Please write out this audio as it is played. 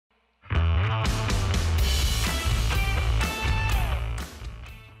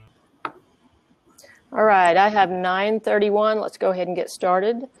All right, I have 9:31. Let's go ahead and get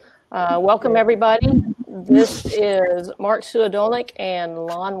started. Welcome, everybody. This is Mark Suadolnik and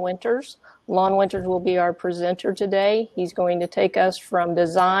Lon Winters. Lon Winters will be our presenter today. He's going to take us from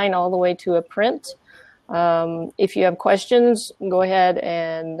design all the way to a print. If you have questions, go ahead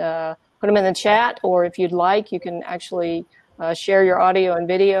and put them in the chat, or if you'd like, you can actually share your audio and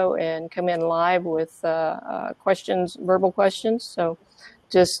video and come in live with questions, verbal questions. So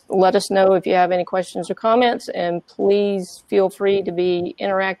just let us know if you have any questions or comments, and please feel free to be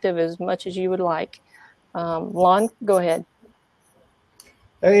interactive as much as you would like. Lon, go ahead.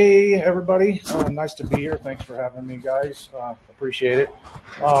 Hey, everybody. Nice to be here. Thanks for having me, guys. Appreciate it.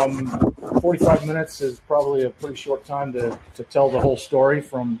 45 minutes is probably a pretty short time to tell the whole story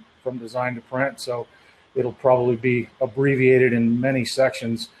from design to print, so it'll probably be abbreviated in many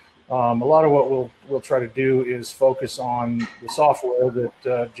sections. A lot of what we'll try to do is focus on the software that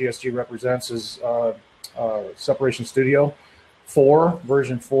GSG represents as Separation Studio 4,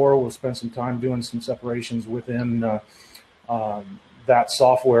 version 4. We'll spend some time doing some separations within that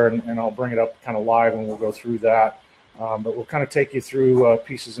software, and I'll bring it up kind of live and we'll go through that. But we'll kind of take you through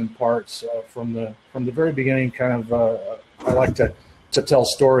pieces and parts from the very beginning. Kind of, I like to tell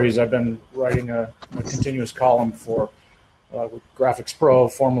stories. I've been writing a continuous column for with Graphics Pro,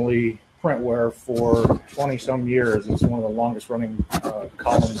 formerly Printware, for 20-some years. It's one of the longest running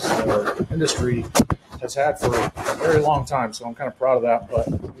columns the industry has had for a very long time, so I'm kind of proud of that. But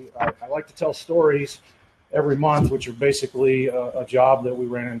I like to tell stories every month, which are basically a job that we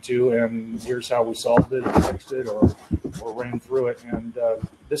ran into, and here's how we solved it, or fixed it, or ran through it. And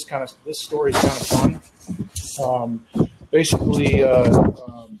this story is kind of fun. Basically, what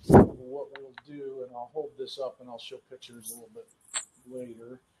we'll do, and I'll hold this up and I'll show pictures a little bit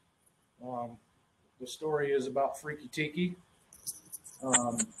later. The story is about Freaky Tiki.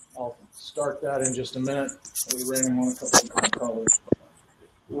 I'll start that in just a minute. We ran on a couple of different colors.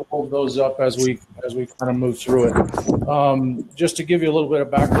 We'll hold those up as we kind of move through it. Just to give you a little bit of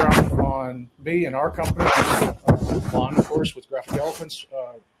background on me and our company, Lon, of course, with Graphic Elephants.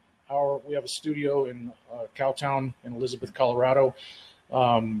 We have a studio in Cowtown in Elizabeth, Colorado,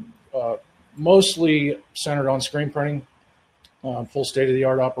 mostly centered on screen printing, full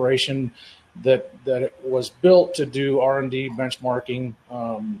state-of-the-art operation that it was built to do R&D benchmarking.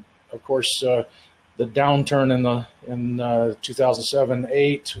 Of course, the downturn in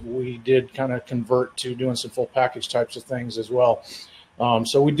 2007-08, we did kind of convert to doing some full package types of things as well.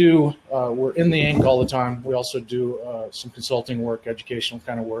 So we're in the ink all the time. We also do some consulting work, educational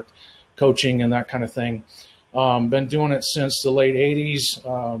kind of work, coaching and that kind of thing. Been doing it since the late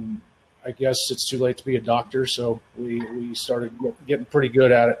 80s. I guess it's too late to be a doctor, so we started getting pretty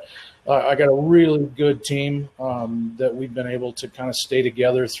good at it. I got a really good team that we've been able to kind of stay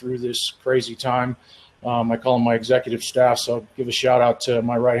together through this crazy time. I call them my executive staff, so I'll give a shout out to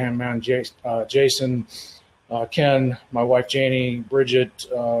my right-hand man, Jason, Ken, my wife Janie, Bridget,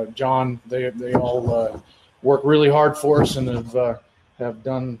 John. They all work really hard for us and have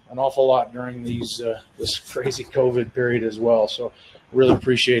done an awful lot during this crazy COVID period as well. So really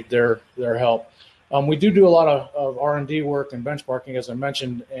appreciate their help. We do a lot of R&D work and benchmarking, as I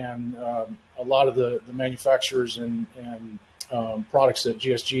mentioned, and a lot of the manufacturers and products that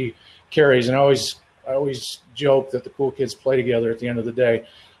GSG carries. And I always joke that the cool kids play together at the end of the day.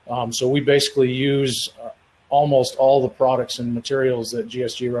 So we basically use almost all the products and materials that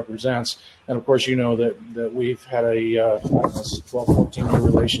GSG represents. And of course, you know that we've had a 12, 14-year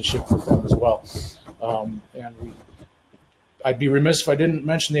relationship with them as well. And I'd be remiss if I didn't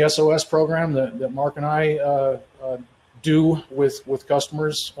mention the SOS program that Mark and I do with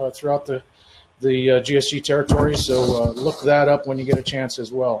customers throughout the GSG territory. So look that up when you get a chance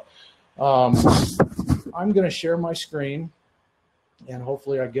as well. I'm going to share my screen, and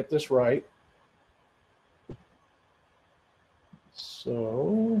hopefully I get this right.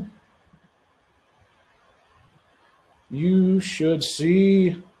 So you should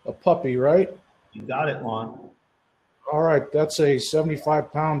see a puppy, right? You got it, Lon. All right, that's a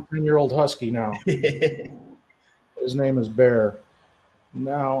 75-pound, 10-year-old husky now. His name is Bear.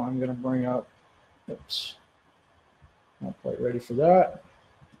 Now I'm going to bring up, oops, not quite ready for that.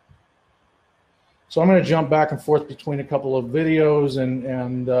 So I'm going to jump back and forth between a couple of videos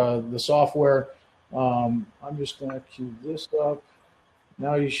and the software. I'm just going to cue this up.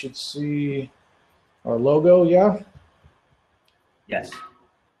 Now you should see our logo, yeah? Yes.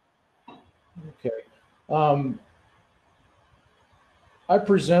 Okay. I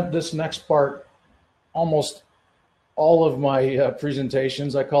present this next part almost all of my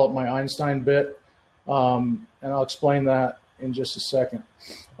presentations. I call it my Einstein bit, and I'll explain that in just a second.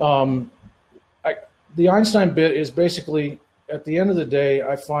 the Einstein bit is basically, at the end of the day,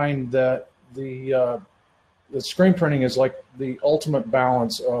 I find that the screen printing is like the ultimate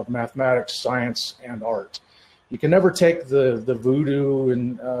balance of mathematics, science, and art. You can never take the voodoo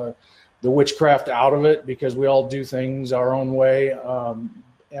and the witchcraft out of it, because we all do things our own way,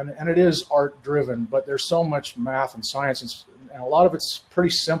 and it is art driven, but there's so much math and science, and a lot of it's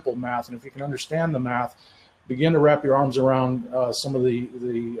pretty simple math, and if you can understand the math, begin to wrap your arms around some of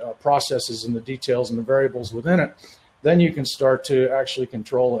the processes and the details and the variables within it, then you can start to actually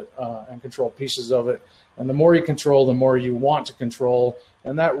control it and control pieces of it. And the more you control, the more you want to control,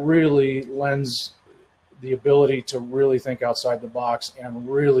 and that really lends the ability to really think outside the box and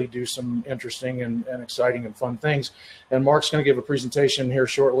really do some interesting and exciting and fun things. And Mark's going to give a presentation here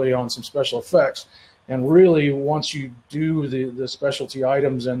shortly on some special effects. And really, once you do the specialty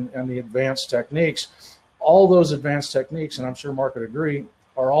items and the advanced techniques, all those advanced techniques, and I'm sure Mark would agree,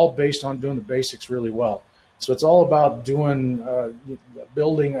 are all based on doing the basics really well. So it's all about doing,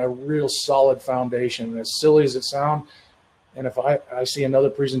 building a real solid foundation. As silly as it sounds, and if I see another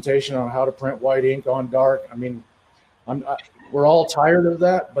presentation on how to print white ink on dark, I mean, we're all tired of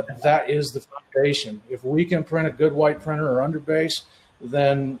that, but that is the foundation. If we can print a good white printer or underbase,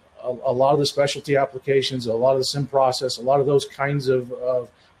 then a lot of the specialty applications, a lot of the sim process, a lot of those kinds of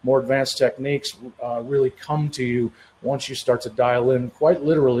more advanced techniques really come to you once you start to dial in, quite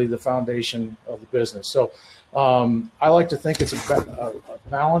literally, the foundation of the business. So I like to think it's a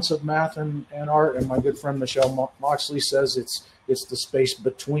balance of math and art, and my good friend Michelle Moxley says it's the space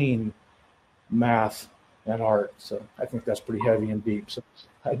between math and art. So I think that's pretty heavy and deep. So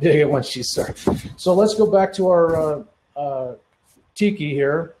I dig it when she starts. So let's go back to our tiki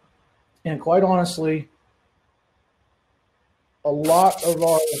here, and quite honestly, a lot of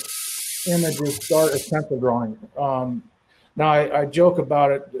our images start as pencil drawing. Now, I joke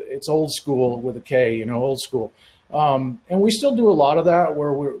about it. It's old school with a K, you know, old school. And we still do a lot of that,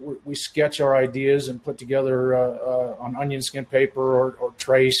 where we sketch our ideas and put together on onion skin paper or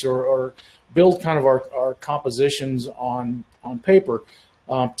trace or build kind of our compositions on paper.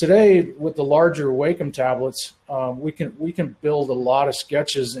 Today, with the larger Wacom tablets, we can build a lot of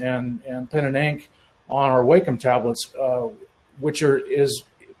sketches and pen and ink on our Wacom tablets, which is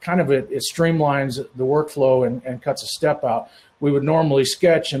kind of it streamlines the workflow and cuts a step out. We would normally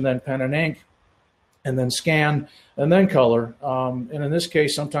sketch and then pen and ink and then scan and then color. And in this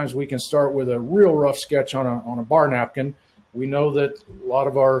case, sometimes we can start with a real rough sketch on a bar napkin. We know that a lot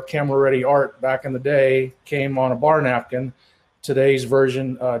of our camera-ready art back in the day came on a bar napkin. Today's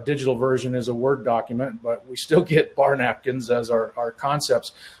version, digital version, is a Word document, but we still get bar napkins as our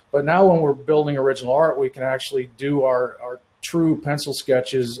concepts. But now when we're building original art, we can actually do our true pencil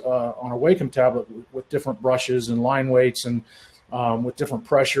sketches on a Wacom tablet with different brushes and line weights and with different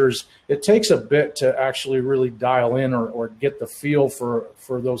pressures. It takes a bit to actually really dial in or get the feel for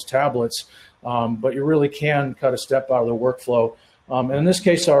those tablets, but you really can cut a step out of the workflow. And in this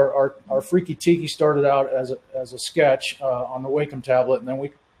case, our Freaky Tiki started out as a sketch on the Wacom tablet, and then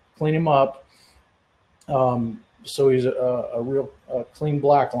we clean him up. So he's a real clean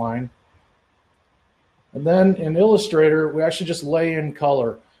black line. And then in Illustrator, we actually just lay in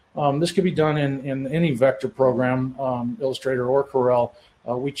color. This could be done in any vector program, Illustrator or Corel.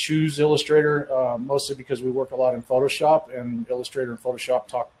 We choose Illustrator mostly because we work a lot in Photoshop, and Illustrator and Photoshop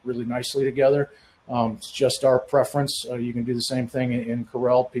talk really nicely together. It's just our preference. You can do the same thing in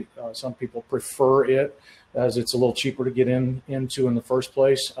Corel. Some people prefer it, as it's a little cheaper to get into in the first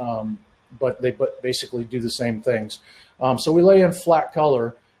place, but they basically do the same things. So we lay in flat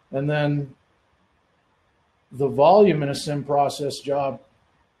color, and then the volume in a sim process job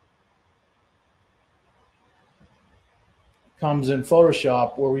comes in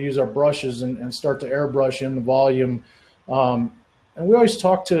Photoshop, where we use our brushes and start to airbrush in the volume. And we always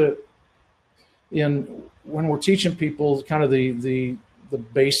talk when we're teaching people kind of the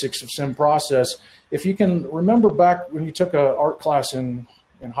basics of sim process. If you can remember back when you took an art class in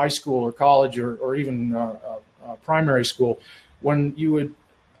high school or college or even primary school, when you would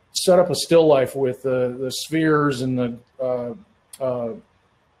set up a still life with the spheres and the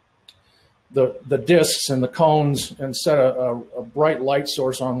discs and the cones, and set a bright light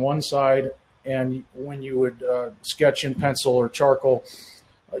source on one side, and when you would sketch in pencil or charcoal,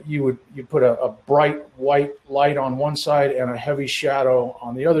 you put a bright white light on one side and a heavy shadow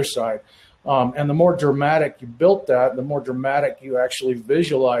on the other side. And the more dramatic you built that, the more dramatic you actually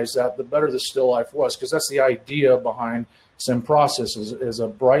visualize that, the better the still life was, because that's the idea behind sim process is a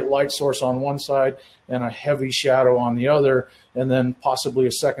bright light source on one side and a heavy shadow on the other, and then possibly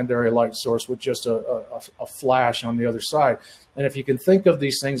a secondary light source with just a flash on the other side. And if you can think of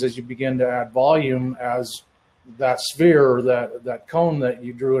these things as you begin to add volume as that sphere or that cone that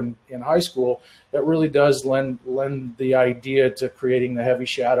you drew in high school, it really does lend the idea to creating the heavy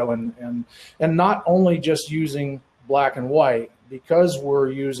shadow and not only just using black and white. Because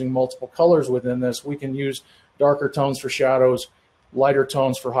we're using multiple colors within this, we can use darker tones for shadows, lighter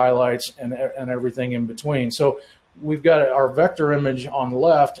tones for highlights, and everything in between. So we've got our vector image on the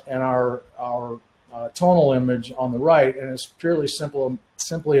left and our tonal image on the right, and it's purely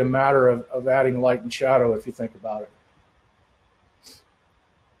simply a matter of adding light and shadow if you think about it.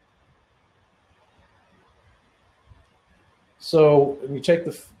 So if we take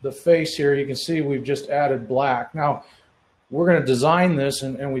the face here, you can see we've just added black. Now, we're going to design this,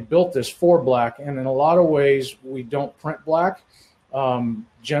 and we built this for black, and in a lot of ways, we don't print black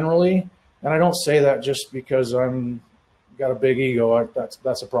generally. And I don't say that just because I'm got a big ego.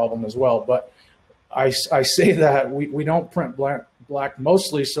 That's a problem as well. But I say that we don't print black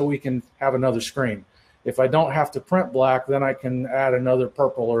mostly so we can have another screen. If I don't have to print black, then I can add another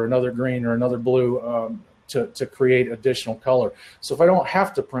purple or another green or another blue to create additional color. So if I don't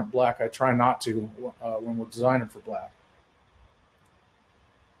have to print black, I try not to when we're designing for black.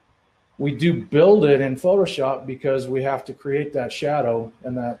 We do build it in Photoshop because we have to create that shadow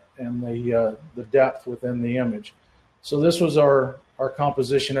and the depth within the image. So this was our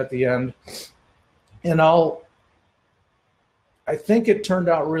composition at the end, and I think it turned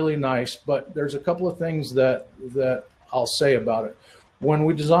out really nice. But there's a couple of things that I'll say about it. When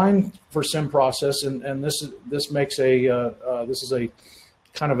we design for sim process, and this makes this is a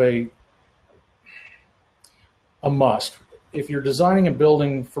kind of a must. If you're designing a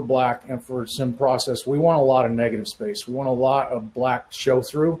building for black and for sim process, we want a lot of negative space. We want a lot of black show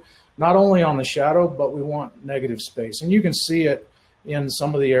through, not only on the shadow, but we want negative space. And you can see it in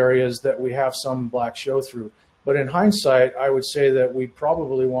some of the areas that we have some black show through. But in hindsight, I would say that we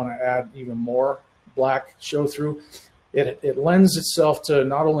probably want to add even more black show through. It lends itself to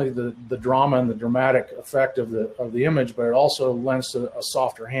not only the drama and the dramatic effect of the image, but it also lends to a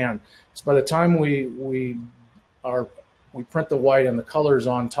softer hand. So by the time we print the white and the colors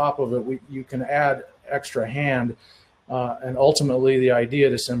on top of it, you can add extra hand, and ultimately the idea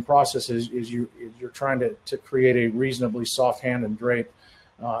to sim process is you're trying to create a reasonably soft hand and drape,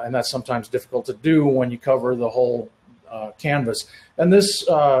 and that's sometimes difficult to do when you cover the whole canvas. And this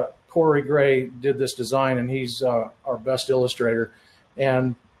Corey Gray did this design, and he's our best illustrator.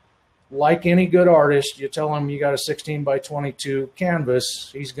 And like any good artist, you tell him you got a 16 by 22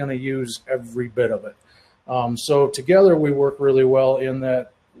 canvas, he's going to use every bit of it. So together we work really well in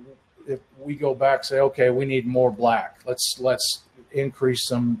that if we go back, say, okay, we need more black. Let's increase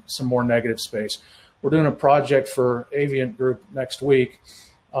some more negative space. We're doing a project for Avient Group next week,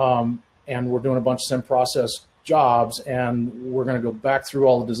 and we're doing a bunch of sim process jobs, and we're going to go back through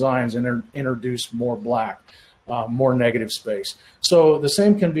all the designs and introduce more black, more negative space. So the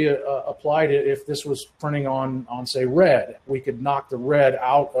same can be applied if this was printing on say red. We could knock the red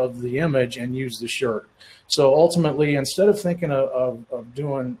out of the image and use the shirt. So ultimately, instead of thinking of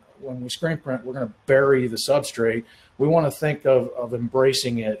doing, when we screen print, we're going to bury the substrate, we want to think of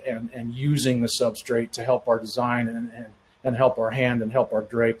embracing it and using the substrate to help our design and help our hand and help our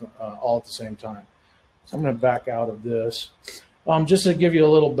drape all at the same time. So I'm going to back out of this. Just to give you a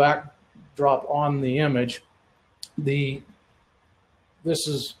little backdrop on the image, this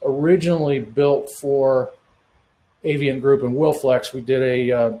is originally built for Avient Group and Wilflex. We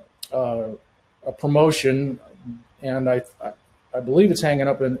did a promotion, and I believe it's hanging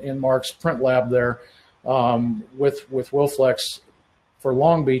up in Mark's print lab there with Wilflex for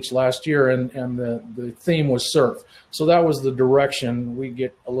Long Beach last year, and the theme was surf. So that was the direction. We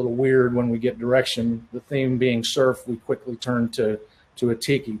get a little weird when we get direction. The theme being surf, we quickly turned to a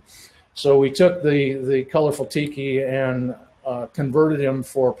tiki. So we took the colorful tiki and converted him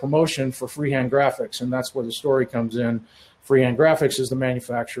for promotion for Freehand Graphics, and that's where the story comes in. Freehand Graphics is the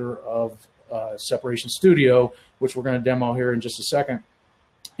manufacturer of Separation Studio, which we're going to demo here in just a second.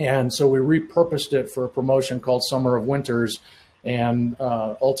 And so we repurposed it for a promotion called Summer of Winters, and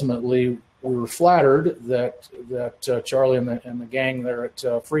ultimately we were flattered that Charlie and the gang there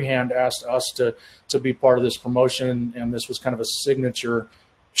at Freehand asked us to be part of this promotion, and this was kind of a signature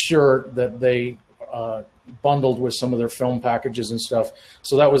shirt that they bundled with some of their film packages and stuff.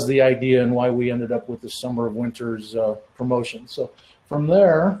 So that was the idea and why we ended up with the Summer of Winters promotion. So from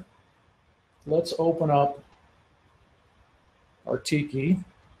there, let's open up our tiki.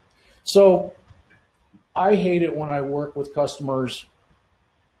 So I hate it when I work with customers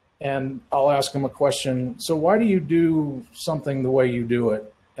and I'll ask them a question. So why do you do something the way you do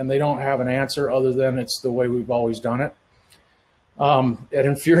it? And they don't have an answer other than it's the way we've always done it. It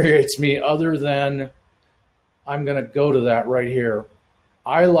infuriates me, other than I'm going to go to that right here.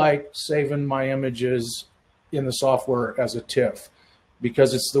 I like saving my images in the software as a TIFF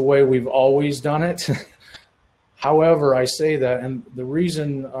because it's the way we've always done it. However, I say that, and the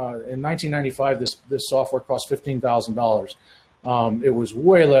reason in 1995 this software cost $15,000. It was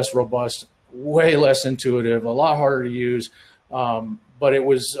way less robust, way less intuitive, a lot harder to use, but it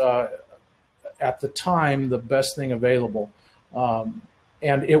was at the time the best thing available,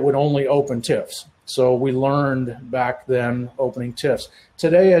 and it would only open TIFFs. So we learned back then opening TIFFs.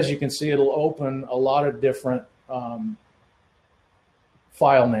 Today, as you can see, it'll open a lot of different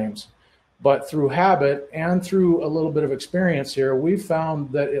file names. But through habit and through a little bit of experience here, we've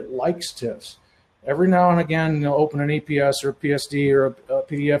found that it likes TIFFs. Every now and again, you'll open an EPS or a PSD or a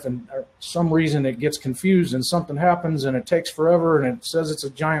PDF, and for some reason it gets confused and something happens and it takes forever and it says it's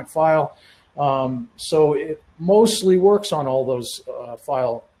a giant file. So it mostly works on all those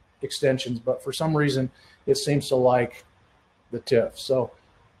file extensions, but for some reason it seems to like the TIFF. So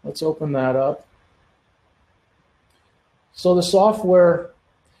let's open that up. So the software,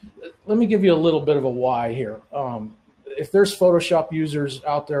 let me give you a little bit of a why here. If there's Photoshop users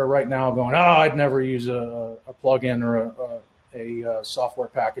out there right now going, oh, I'd never use a plugin or a software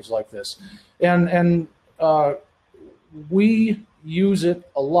package like this. And we use it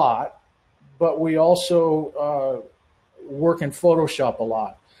a lot, but we also work in Photoshop a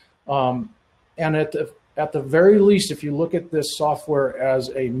lot. And at the very least, if you look at this software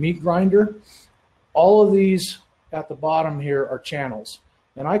as a meat grinder, all of these at the bottom here are channels.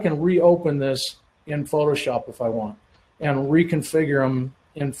 And I can reopen this in Photoshop if I want and reconfigure them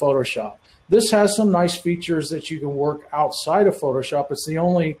in Photoshop. This has some nice features that you can work outside of Photoshop. It's the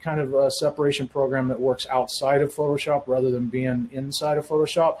only kind of separation program that works outside of Photoshop rather than being inside of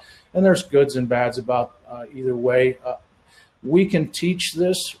Photoshop. And there's goods and bads about either way. We can teach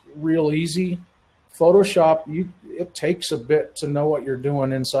this real easy. Photoshop, it takes a bit to know what you're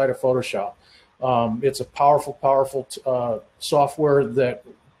doing inside of Photoshop. It's a powerful, powerful software that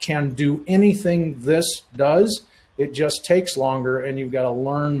can do anything this does. It just takes longer, and you've got to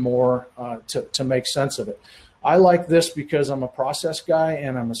learn more to make sense of it. I like this because I'm a process guy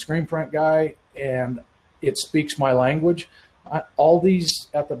and I'm a screen print guy, and it speaks my language. All these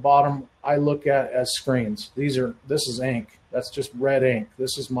at the bottom I look at as screens. This is ink. That's just red ink.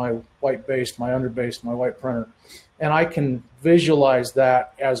 This is my white base, my underbase, my white printer. And I can visualize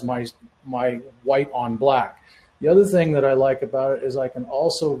that as my white on black. The other thing that I like about it is I can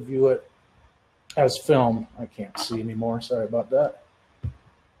also view it as film. I can't see anymore, sorry about that.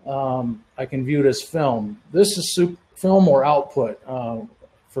 I can view it as film. This is film or output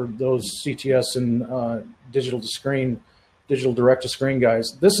for those CTS and digital direct to screen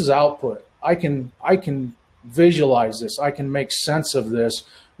guys. This is output. I can visualize this. I can make sense of this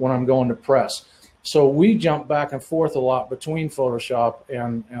when I'm going to press. So we jump back and forth a lot between Photoshop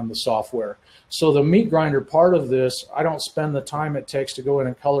and the software. So the meat grinder part of this, I don't spend the time it takes to go in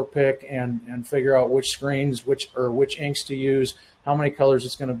and color pick and figure out which screens, which inks to use, how many colors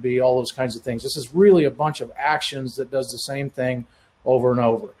it's going to be, all those kinds of things. This is really a bunch of actions that does the same thing over and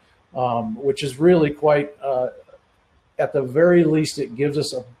over, which is really quite, at the very least, it gives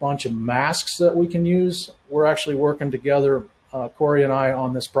us a bunch of masks that we can use. We're actually working together, Corey and I,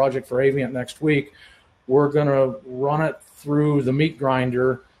 on this project for Avient next week. We're going to run it through the meat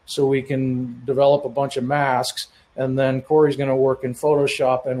grinder so we can develop a bunch of masks, and then Corey's going to work in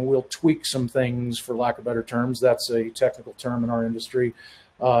Photoshop and we'll tweak some things, for lack of better terms. That's a technical term in our industry,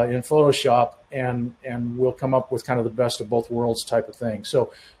 in Photoshop, and we'll come up with kind of the best of both worlds type of thing.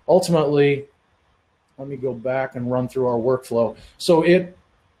 So ultimately, let me go back and run through our workflow. So it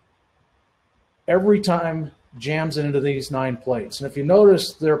every time jams into these 9 plates. And if you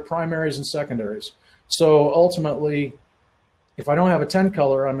notice, they're primaries and secondaries. So ultimately, if I don't have a 10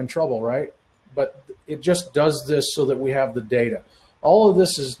 color, I'm in trouble, right? But it just does this so that we have the data. All of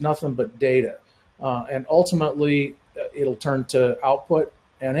this is nothing but data. And ultimately, it'll turn to output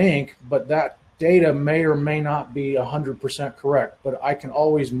and ink, but that data may or may not be 100% correct, but I can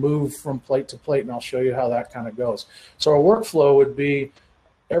always move from plate to plate, and I'll show you how that kind of goes. So our workflow would be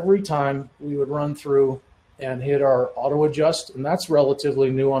every time we would run through and hit our auto adjust, and that's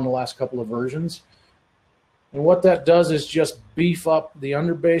relatively new on the last couple of versions. And what that does is just beef up the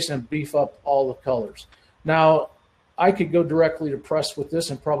underbase and beef up all the colors. Now, I could go directly to press with this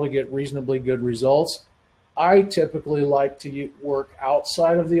and probably get reasonably good results. I typically like to work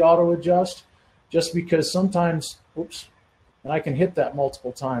outside of the auto adjust just because sometimes, oops, and I can hit that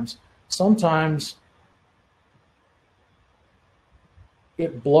multiple times. Sometimes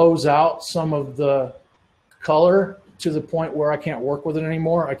it blows out some of the color to the point where I can't work with it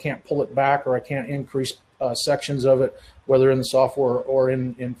anymore. I can't pull it back, or I can't increase sections of it, whether in the software or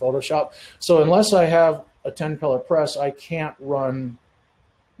in Photoshop. So unless I have a 10-color press, I can't run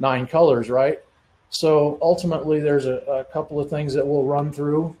 9 colors, right? So ultimately, there's a couple of things that we'll run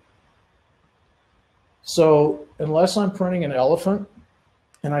through. So unless I'm printing an elephant,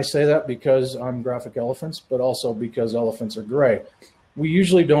 and I say that because I'm graphic elephants, but also because elephants are gray, we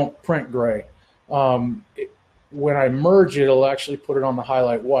usually don't print gray. When I merge it, it'll actually put it on the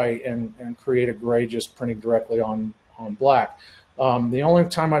highlight white and create a gray just printing directly on black. The only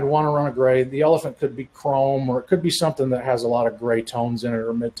time I'd want to run a gray, the elephant could be chrome, or it could be something that has a lot of gray tones in it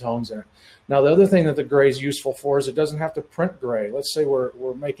or mid-tones in it. Now, the other thing that the gray is useful for is it doesn't have to print gray. Let's say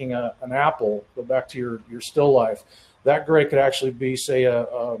we're making an apple, go back to your still life. That gray could actually be, say,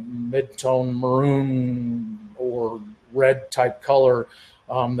 a mid-tone maroon or red type color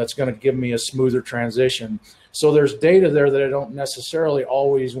that's going to give me a smoother transition. So there's data there that I don't necessarily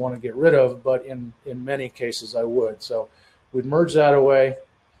always want to get rid of, but in many cases I would. So we'd merge that away.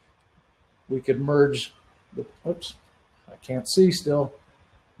 We could merge the, oops, I can't see still.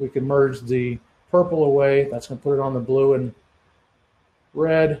 We could merge the purple away. That's going to put it on the blue and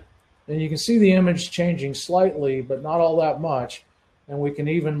red. And you can see the image changing slightly, but not all that much. And we can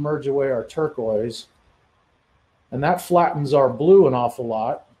even merge away our turquoise. And that flattens our blue an awful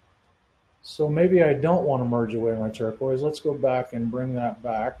lot. So maybe I don't want to merge away my turquoise. Let's go back and bring that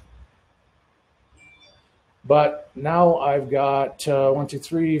back. But now I've got 1, 2,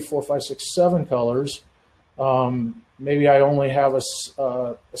 3, 4, 5, 6, 7 colors. Maybe I only have a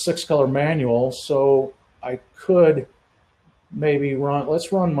 6-color manual, so I could maybe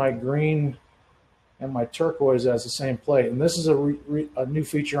let's run my green and my turquoise as the same plate. And this is a new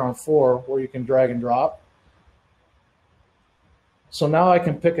feature on 4 where you can drag and drop. So now I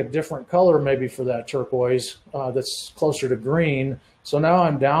can pick a different color maybe for that turquoise that's closer to green. So now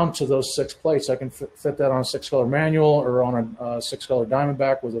I'm down to those 6 plates. I can fit that on a 6-color manual or on a 6-color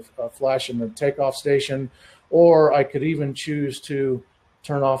Diamondback with a flash in the takeoff station. Or I could even choose to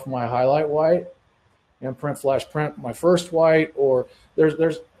turn off my highlight white and flash print my first white. Or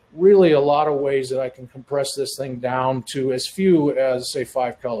there's really a lot of ways that I can compress this thing down to as few as, say,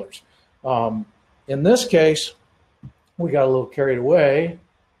 5 colors. In this case, we got a little carried away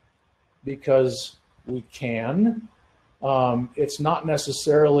because we can. It's not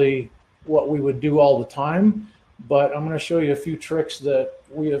necessarily what we would do all the time, but I'm going to show you a few tricks that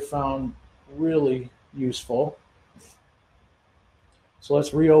we have found really useful. So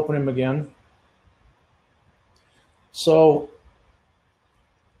let's reopen him again. So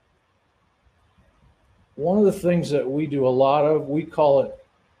one of the things that we do a lot of, we call it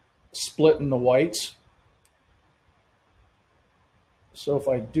splitting the whites. So if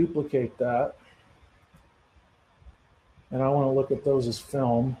I duplicate that, and I want to look at those as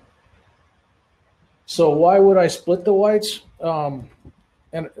film. So why would I split the whites?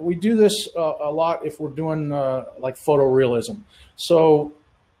 And we do this a lot if we're doing like photorealism. So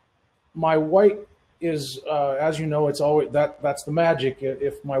my white is, as you know, it's always that's the magic.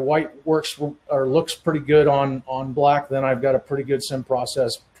 If my white works or looks pretty good on black, then I've got a pretty good sim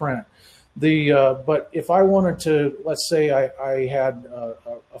process print. But if I wanted to, let's say I had a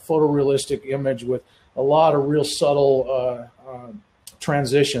photorealistic image with a lot of real subtle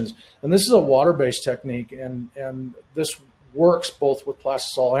transitions, and this is a water-based technique, and this works both with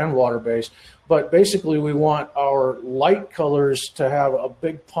plastisol and water-based, but basically we want our light colors to have a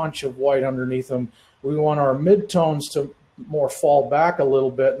big punch of white underneath them. We want our mid-tones to more fall back a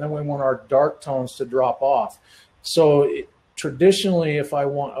little bit, and then we want our dark tones to drop off. So traditionally, if I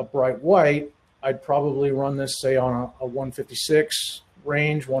want a bright white, I'd probably run this, say, on a 156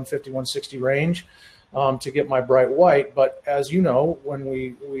 range, 150, 160 range to get my bright white. But as you know, when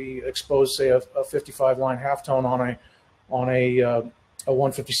we expose, say, a 55-line halftone on a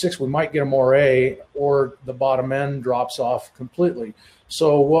 156, we might get a moire, or the bottom end drops off completely.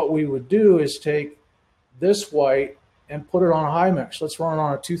 So what we would do is take this white and put it on a high mesh. Let's run it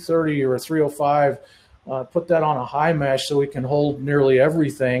on a 230 or a 305. Put that on a high mesh so we can hold nearly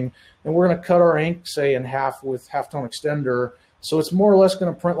everything. And we're going to cut our ink, say, in half with halftone extender. So it's more or less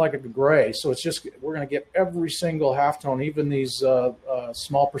going to print like a gray. So it's just, we're going to get every single halftone, even these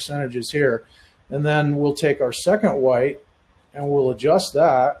small percentages here. And then we'll take our second white and we'll adjust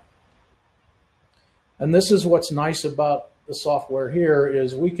that. And this is what's nice about the software here,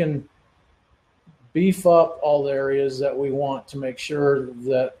 is we can beef up all the areas that we want to make sure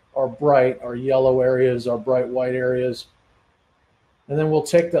that bright, our yellow areas, our bright white areas. And then we'll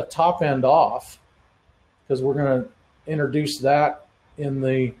take the top end off because we're going to introduce that in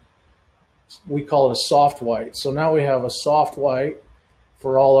the, we call it a soft white. So now we have a soft white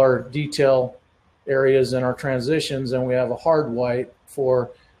for all our detail areas and our transitions, and we have a hard white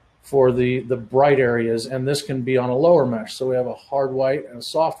for the bright areas, and this can be on a lower mesh. So we have a hard white and a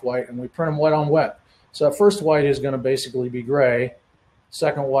soft white, and we print them wet on wet. So that first white is going to basically be gray,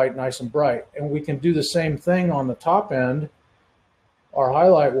 second white nice and bright. And we can do the same thing on the top end, our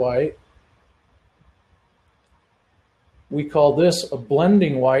highlight white. We call this a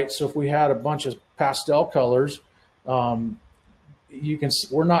blending white. So if we had a bunch of pastel colors, we're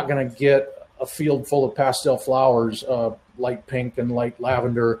not going to get a field full of pastel flowers, light pink and light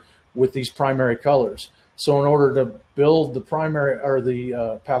lavender, with these primary colors. So in order to build the primary or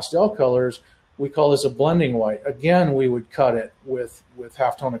the pastel colors, we call this a blending white. Again, we would cut it with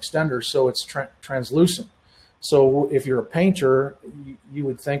halftone extenders so it's translucent. So if you're a painter, you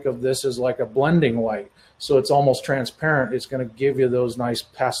would think of this as like a blending white. So it's almost transparent. It's going to give you those nice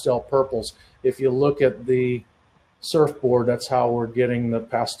pastel purples. If you look at the surfboard, that's how we're getting the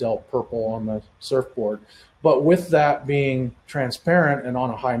pastel purple on the surfboard. But with that being transparent and on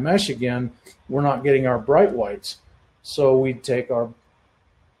a high mesh again, we're not getting our bright whites. So we take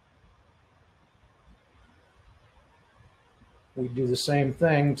we do the same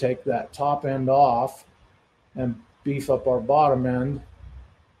thing, take that top end off and beef up our bottom end.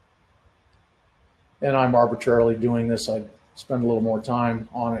 And I'm arbitrarily doing this. I spend a little more time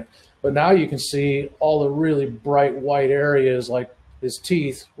on it. But now you can see all the really bright white areas like his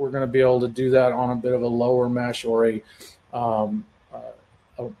teeth. We're going to be able to do that on a bit of a lower mesh or a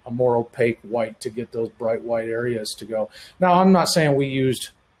more opaque white to get those bright white areas to go. Now, I'm not saying we used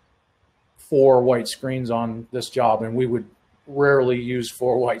 4 white screens on this job, and we would rarely use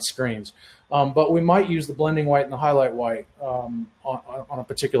 4 white screens. But we might use the blending white and the highlight white on a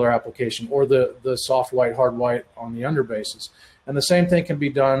particular application, or the soft white, hard white on the underbases. And the same thing can be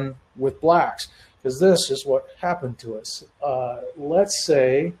done with blacks, because this is what happened to us. Let's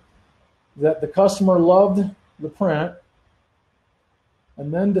say that the customer loved the print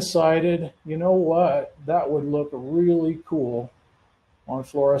and then decided, you know what, that would look really cool on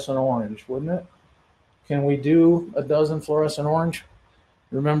fluorescent orange, wouldn't it? Can we do a dozen fluorescent orange?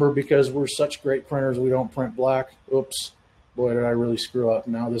 Remember, because we're such great printers, we don't print black. Oops, boy, did I really screw up.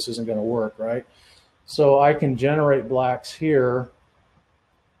 Now this isn't going to work, right? So I can generate blacks here.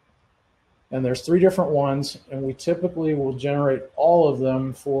 And there's 3 different ones, and we typically will generate all of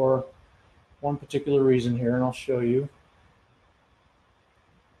them for one particular reason here, and I'll show you.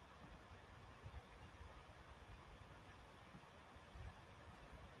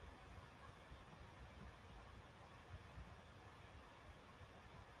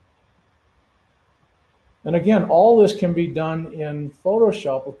 And again, all this can be done in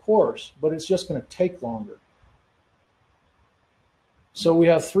Photoshop, of course, but it's just going to take longer. So we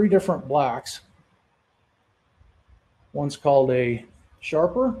have 3 different blacks. One's called a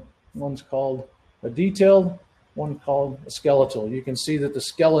sharper, one's called a detailed, one called a skeletal. You can see that the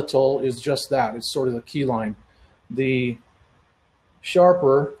skeletal is just that. It's sort of the key line. The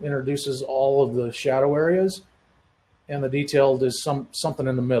sharper introduces all of the shadow areas, and the detailed is something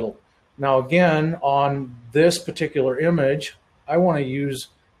in the middle. Now again, on this particular image, I want to use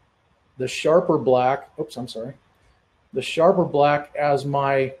the sharper black, the sharper black as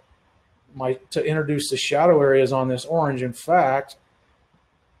my to introduce the shadow areas on this orange. In fact,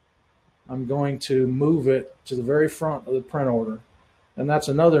 I'm going to move it to the very front of the print order. And that's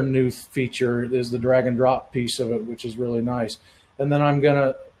another new feature, is the drag and drop piece of it, which is really nice. And then I'm going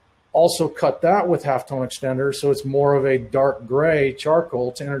to also cut that with halftone extender, so it's more of a dark gray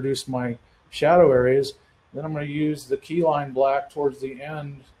charcoal to introduce my shadow areas. Then I'm going to use the keyline black towards the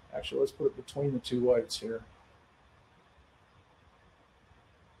end. Actually, let's put it between the 2 whites here.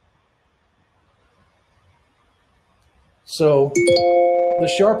 So the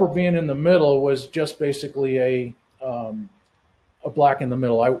sharper being in the middle was just basically a black in the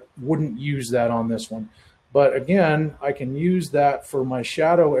middle. I wouldn't use that on this one. But again, I can use that for my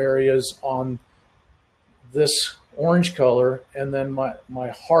shadow areas on this orange color, and then my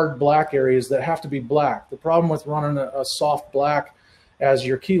hard black areas that have to be black. The problem with running a soft black as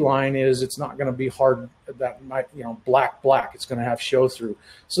your key line is it's not going to be hard, that might, black. It's going to have show through.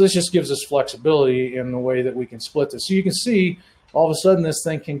 So this just gives us flexibility in the way that we can split this. So you can see all of a sudden this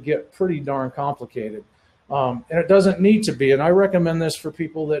thing can get pretty darn complicated. And it doesn't need to be. And I recommend this for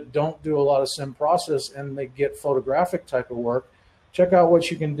people that don't do a lot of sim process and they get photographic type of work. Check out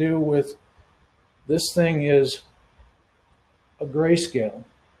what you can do with this thing. Is a grayscale.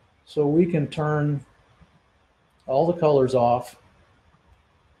 So we can turn all the colors off.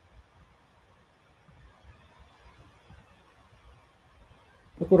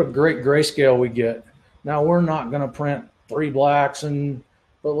 Look what a great grayscale we get. Now we're not going to print 3 blacks,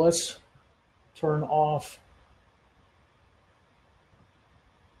 but let's turn off.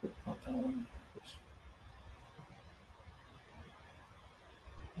 Not that one.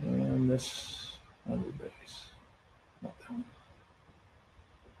 And this under base. Not that one.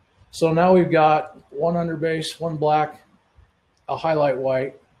 So now we've got 1 under base, 1 black, a highlight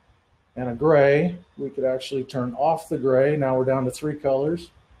white, and a gray. We could actually turn off the gray. Now we're down to 3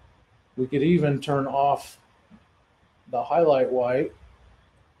 colors. We could even turn off the highlight white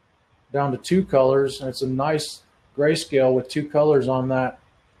down to 2 colors, and it's a nice grayscale with 2 colors on that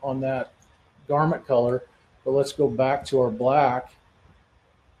garment color. But let's go back to our black.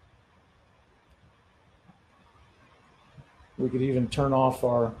 We could even turn off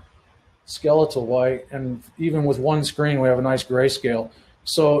our skeletal white, and even with 1 screen we have a nice grayscale.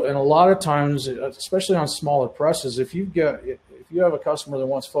 So, and a lot of times, especially on smaller presses, if you have a customer that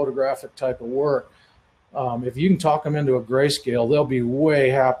wants photographic type of work, if you can talk them into a grayscale, they'll be way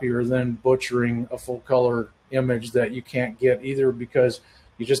happier than butchering a full color image that you can't get, either because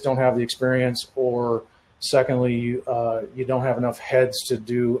you just don't have the experience, or secondly, you don't have enough heads to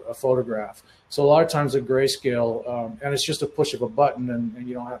do a photograph. So a lot of times a grayscale, and it's just a push of a button, and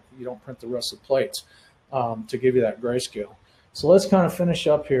you don't print the rest of the plates to give you that grayscale. So let's kind of finish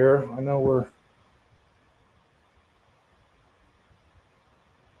up here. I know we're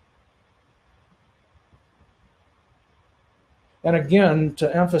and again,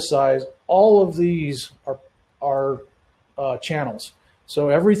 to emphasize, all of these are channels. So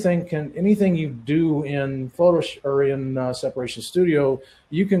anything you do in Photoshop or in Separation Studio,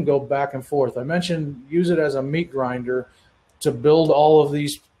 you can go back and forth. I mentioned use it as a meat grinder to build all of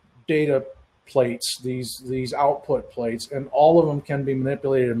these data plates, these output plates, and all of them can be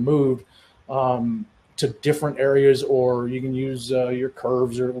manipulated and moved to different areas, or you can use your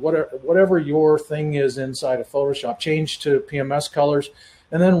curves or whatever your thing is inside of Photoshop. Change to PMS colors,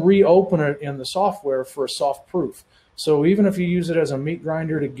 and then reopen it in the software for a soft proof. So even if you use it as a meat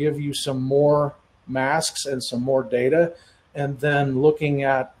grinder to give you some more masks and some more data, and then looking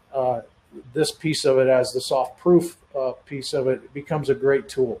at this piece of it as the soft proof piece of it, becomes a great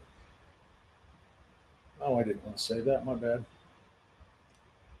tool. Oh, I didn't want to say that, my bad.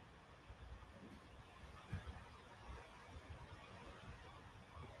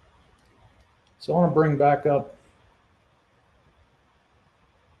 So I want to bring back up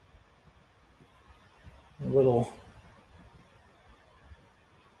a little.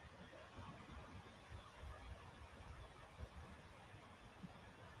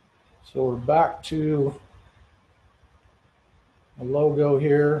 So we're back to a logo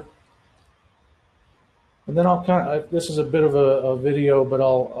here. And then I'll this is a bit of a video, but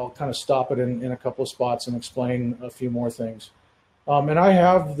I'll kind of stop it in a couple of spots and explain a few more things. And I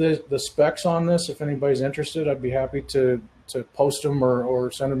have the specs on this. If anybody's interested, I'd be happy to post them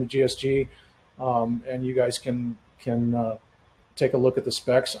or send them to GSG, and you guys can take a look at the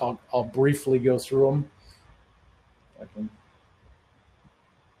specs. I'll briefly go through them. I can.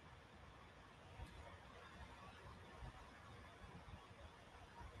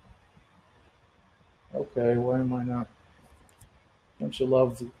 Okay, why am I not? Don't you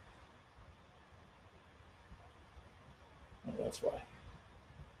love the... Oh, that's why.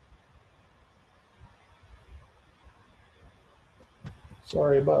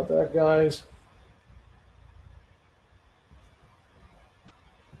 Sorry about that, guys.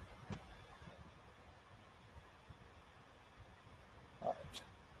 All right.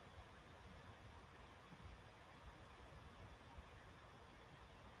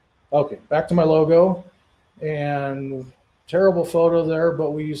 Okay, back to my logo. And terrible photo there,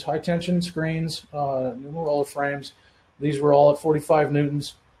 but we use high tension screens, numerola frames. These were all at 45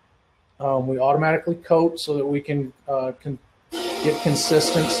 newtons. We automatically coat so that we can get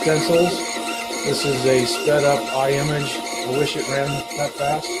consistent stencils. This is a sped up image. I wish it ran that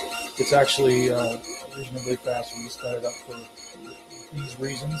fast. It's actually reasonably fast when you sped it up for these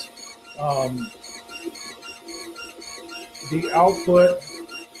reasons. The output,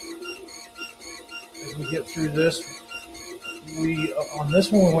 as we get through this, on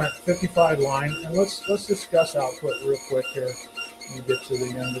this one we went 55 line, and let's discuss output real quick here when we get to the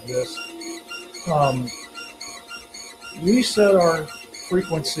end of this. We set our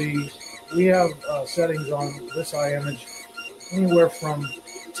frequency. We have settings on this image anywhere from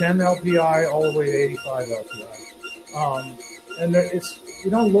 10 LPI all the way to 85 LPI, and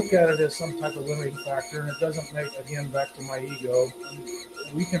you don't look at it as some type of limiting factor, and it doesn't make, again, back to my ego.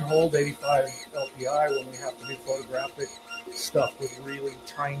 We can hold 85 LPI when we have to do photographic stuff with really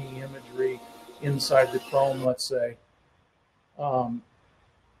tiny imagery inside the chrome, let's say. I'll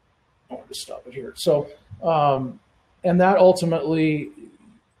just stop it here. So, and that ultimately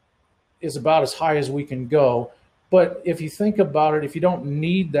is about as high as we can go. But if you think about it, if you don't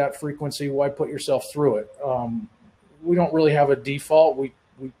need that frequency, why put yourself through it? We don't really have a default. We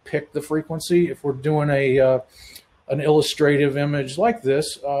pick the frequency. If we're doing an illustrative image like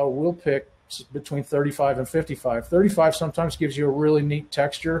this, we'll pick between 35 and 55. 35 sometimes gives you a really neat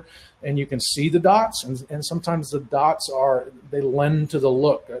texture, and you can see the dots, and sometimes the dots they lend to the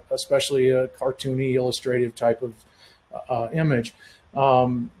look, especially a cartoony illustrative type of image.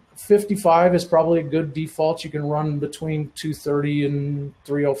 55 is probably a good default. You can run between 230 and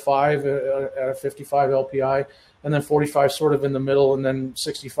 305 at a 55 LPI, and then 45 sort of in the middle, and then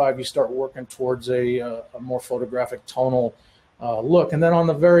 65 you start working towards a more photographic tonal look. And then on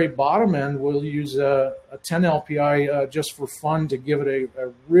the very bottom end, we'll use a 10 LPI just for fun to give it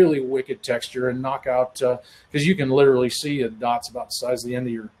a really wicked texture and knock out, because you can literally see the dots about the size of the end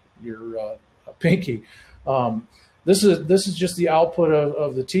of your pinky. This is just the output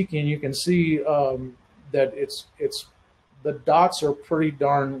of the Tiki, and you can see that the dots are pretty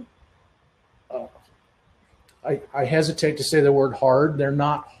darn. I hesitate to say the word hard. They're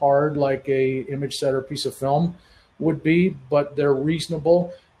not hard like a image setter piece of film would be, but they're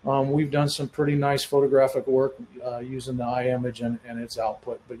reasonable. We've done some pretty nice photographic work using the iImage and its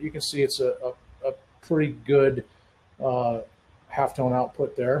output, but you can see it's a pretty good halftone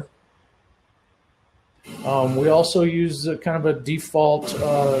output there. We also use kind of a default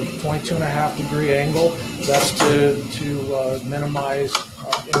 22.5 degree angle. That's to minimize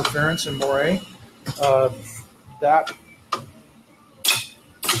interference in moire. That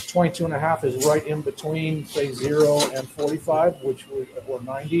 22.5 is right in between, say, 0 and 45, or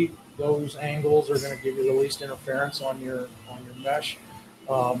 90. Those angles are going to give you the least interference on your mesh.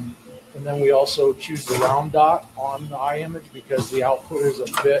 And then we also choose the round dot on the iImage because the output is a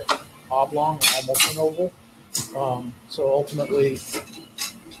bit oblong, almost an oval. So ultimately,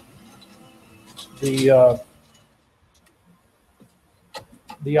 the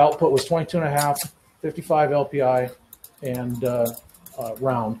output was 22.5, 55 LPI, and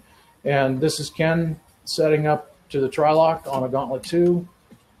round. And this is Ken setting up to the Trilock on a Gauntlet 2.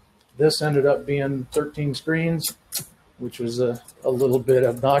 This ended up being 13 screens, which was a little bit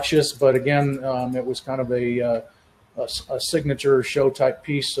obnoxious, but again, it was kind of a signature show type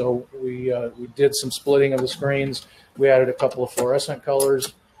piece. So we did some splitting of the screens. We added a couple of fluorescent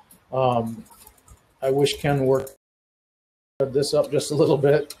colors. I wish Ken worked this up just a little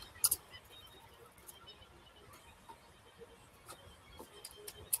bit.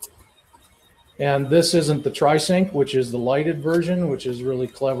 And this isn't the Tri-Sync, which is the lighted version, which is really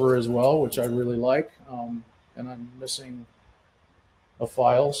clever as well, which I really like. And I'm missing a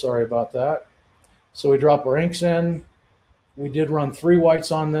file. Sorry about that. So we drop our inks in. We did run 3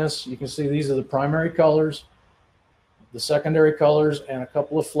 whites on this. You can see these are the primary colors, the secondary colors, and a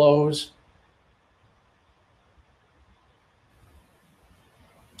couple of flows.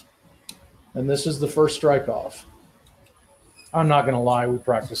 And this is the first strike off. I'm not going to lie, we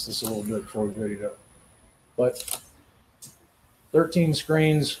practiced this a little bit before we videoed it. But 13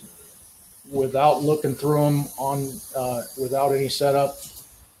 screens without looking through them without any setup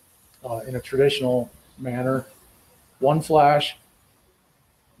in a traditional manner. 1 flash.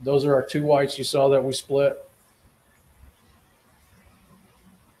 Those are our 2 whites you saw that we split.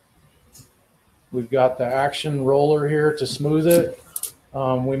 We've got the action roller here to smooth it.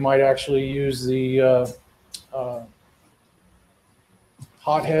 We might actually use the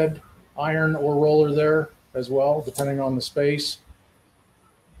hothead iron or roller there as well, depending on the space.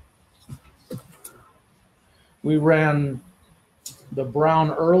 We ran the brown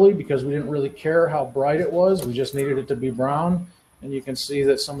early because we didn't really care how bright it was. We just needed it to be brown. And you can see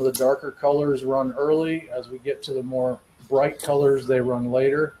that some of the darker colors run early. As we get to the more bright colors, they run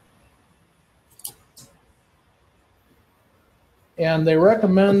later. And they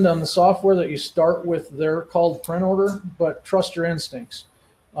recommend on the software that you start with their called print order, but trust your instincts.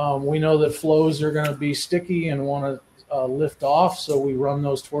 We know that flows are going to be sticky and want to lift off, so we run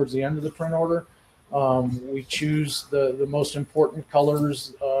those towards the end of the print order. We choose the most important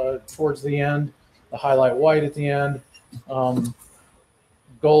colors towards the end, the highlight white at the end,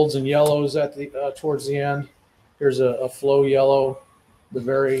 golds and yellows at the towards the end. Here's a flow yellow, the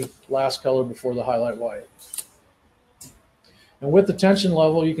very last color before the highlight white. And with the tension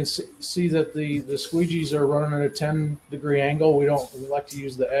level, you can see that the squeegees are running at a 10-degree angle. We like to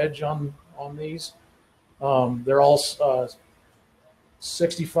use the edge on these. They're all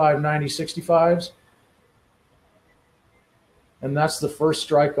 65, 90, 65s. And that's the first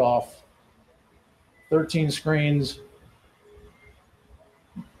strike off. 13 screens.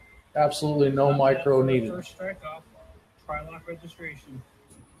 Absolutely no micro needed. First strike off, tri-lock registration.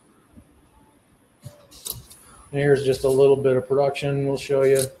 Here's just a little bit of production we'll show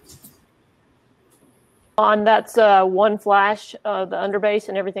you. On that's one flash, the underbase,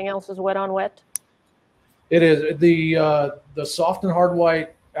 and everything else is wet on wet. It is the soft and hard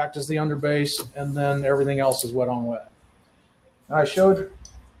white act as the underbase, and then everything else is wet on wet. I showed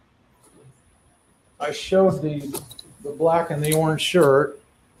the black and the orange shirt,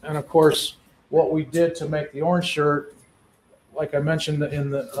 and of course what we did to make the orange shirt, like I mentioned in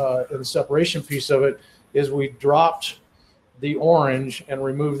the separation piece of it, is we dropped the orange and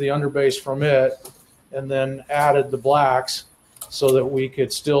removed the underbase from it, and then added the blacks so that we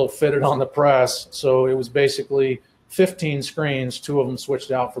could still fit it on the press. So it was basically 15 screens, 2 of them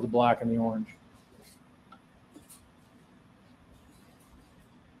switched out for the black and the orange.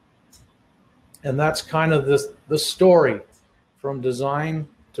 And that's kind of the story from design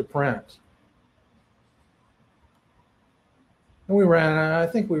to print. And we ran, I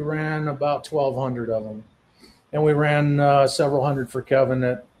think we ran about 1,200 of them. And we ran several hundred for Kevin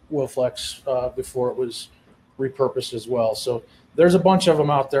at Wilflex before it was repurposed as well. So there's a bunch of them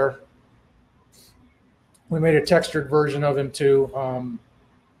out there. We made a textured version of him too,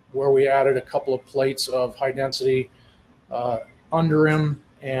 where we added a couple of plates of high density under him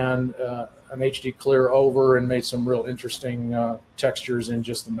and an HD clear over, and made some real interesting textures in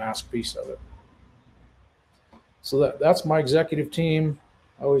just the mask piece of it. So that's my executive team.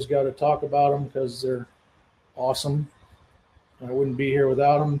 I always got to talk about them because they're awesome. I wouldn't be here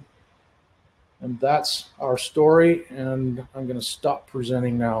without them. And that's our story, and I'm going to stop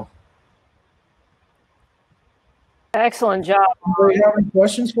presenting now. Excellent job. Do you have any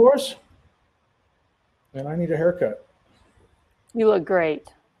questions for us? And I need a haircut. You look great.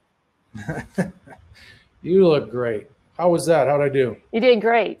 You look great. How was that? How'd I do? You did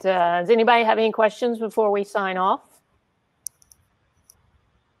great. Does anybody have any questions before we sign off?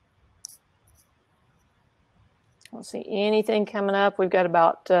 I don't see anything coming up. We've got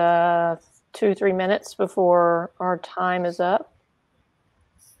about 2-3 minutes before our time is up.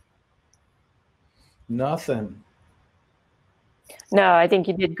 Nothing. No, I think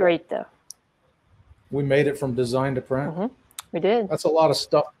you did great, though. We made it from design to print. Mm-hmm. We did. That's a lot of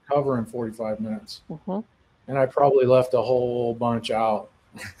stuff to cover in 45 minutes. Mm-hmm. And I probably left a whole bunch out.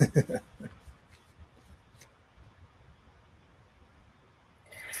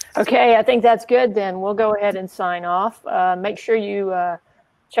 Okay, I think that's good then. We'll go ahead and sign off. Make sure you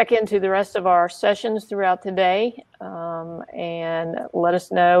check into the rest of our sessions throughout the day, and let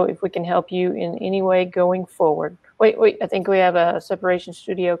us know if we can help you in any way going forward. Wait, I think we have a Separation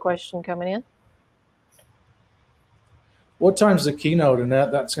Studio question coming in. What time's the keynote,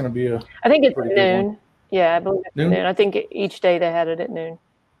 Annette? That's going to be a I think it's pretty at good noon. one. Yeah, I believe it's Noon? noon. I think each day they had it at noon.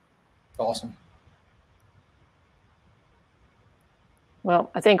 Awesome. Well,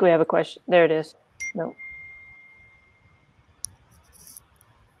 I think we have a question. There it is. No.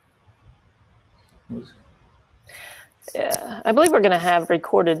 Yeah, I believe we're going to have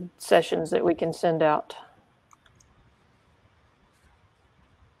recorded sessions that we can send out.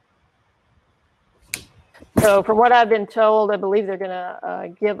 So from what I've been told, I believe they're going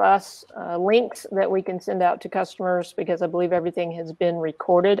to give us links that we can send out to customers, because I believe everything has been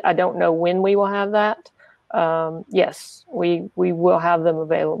recorded. I don't know when we will have that. Yes, we will have them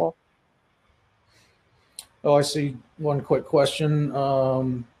available. Oh, I see one quick question.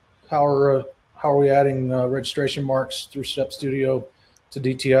 How are we adding registration marks through Step Studio to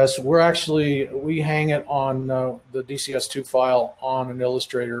DTS? We hang it on the DCS2 file on an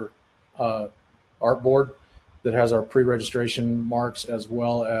Illustrator artboard that has our pre-registration marks as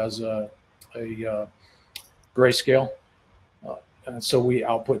well as a grayscale. And so we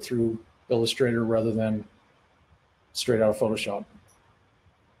output through Illustrator rather than straight out of Photoshop.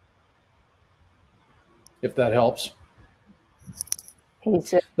 If that helps.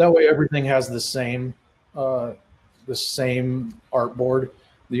 That way everything has the same artboard.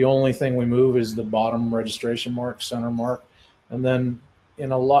 The only thing we move is the bottom registration mark, center mark. And then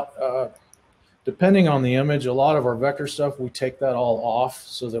in a lot, depending on the image, a lot of our vector stuff, we take that all off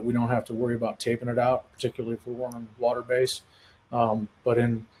so that we don't have to worry about taping it out, particularly if we're on water base. But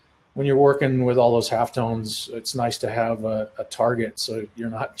when you're working with all those halftones, it's nice to have a target so you're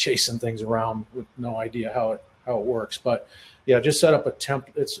not chasing things around with no idea how it how it works. But yeah, just set up a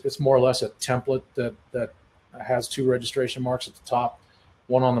template. It's more or less a template that has 2 registration marks at the top,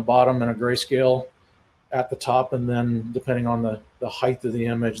 one on the bottom, and a grayscale at the top, and then depending on the height of the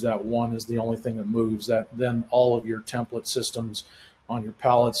image, that one is the only thing that moves. That then all of your template systems on your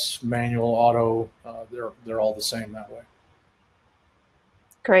palettes, manual, auto, they're all the same that way.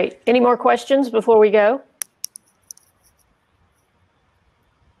 Great. Any more questions before we go?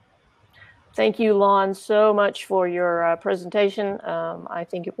 Thank you, Lon, so much for your presentation. I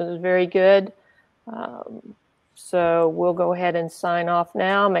think it was very good. So we'll go ahead and sign off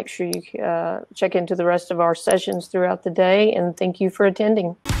now. Make sure you check into the rest of our sessions throughout the day, and thank you for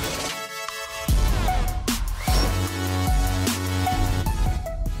attending.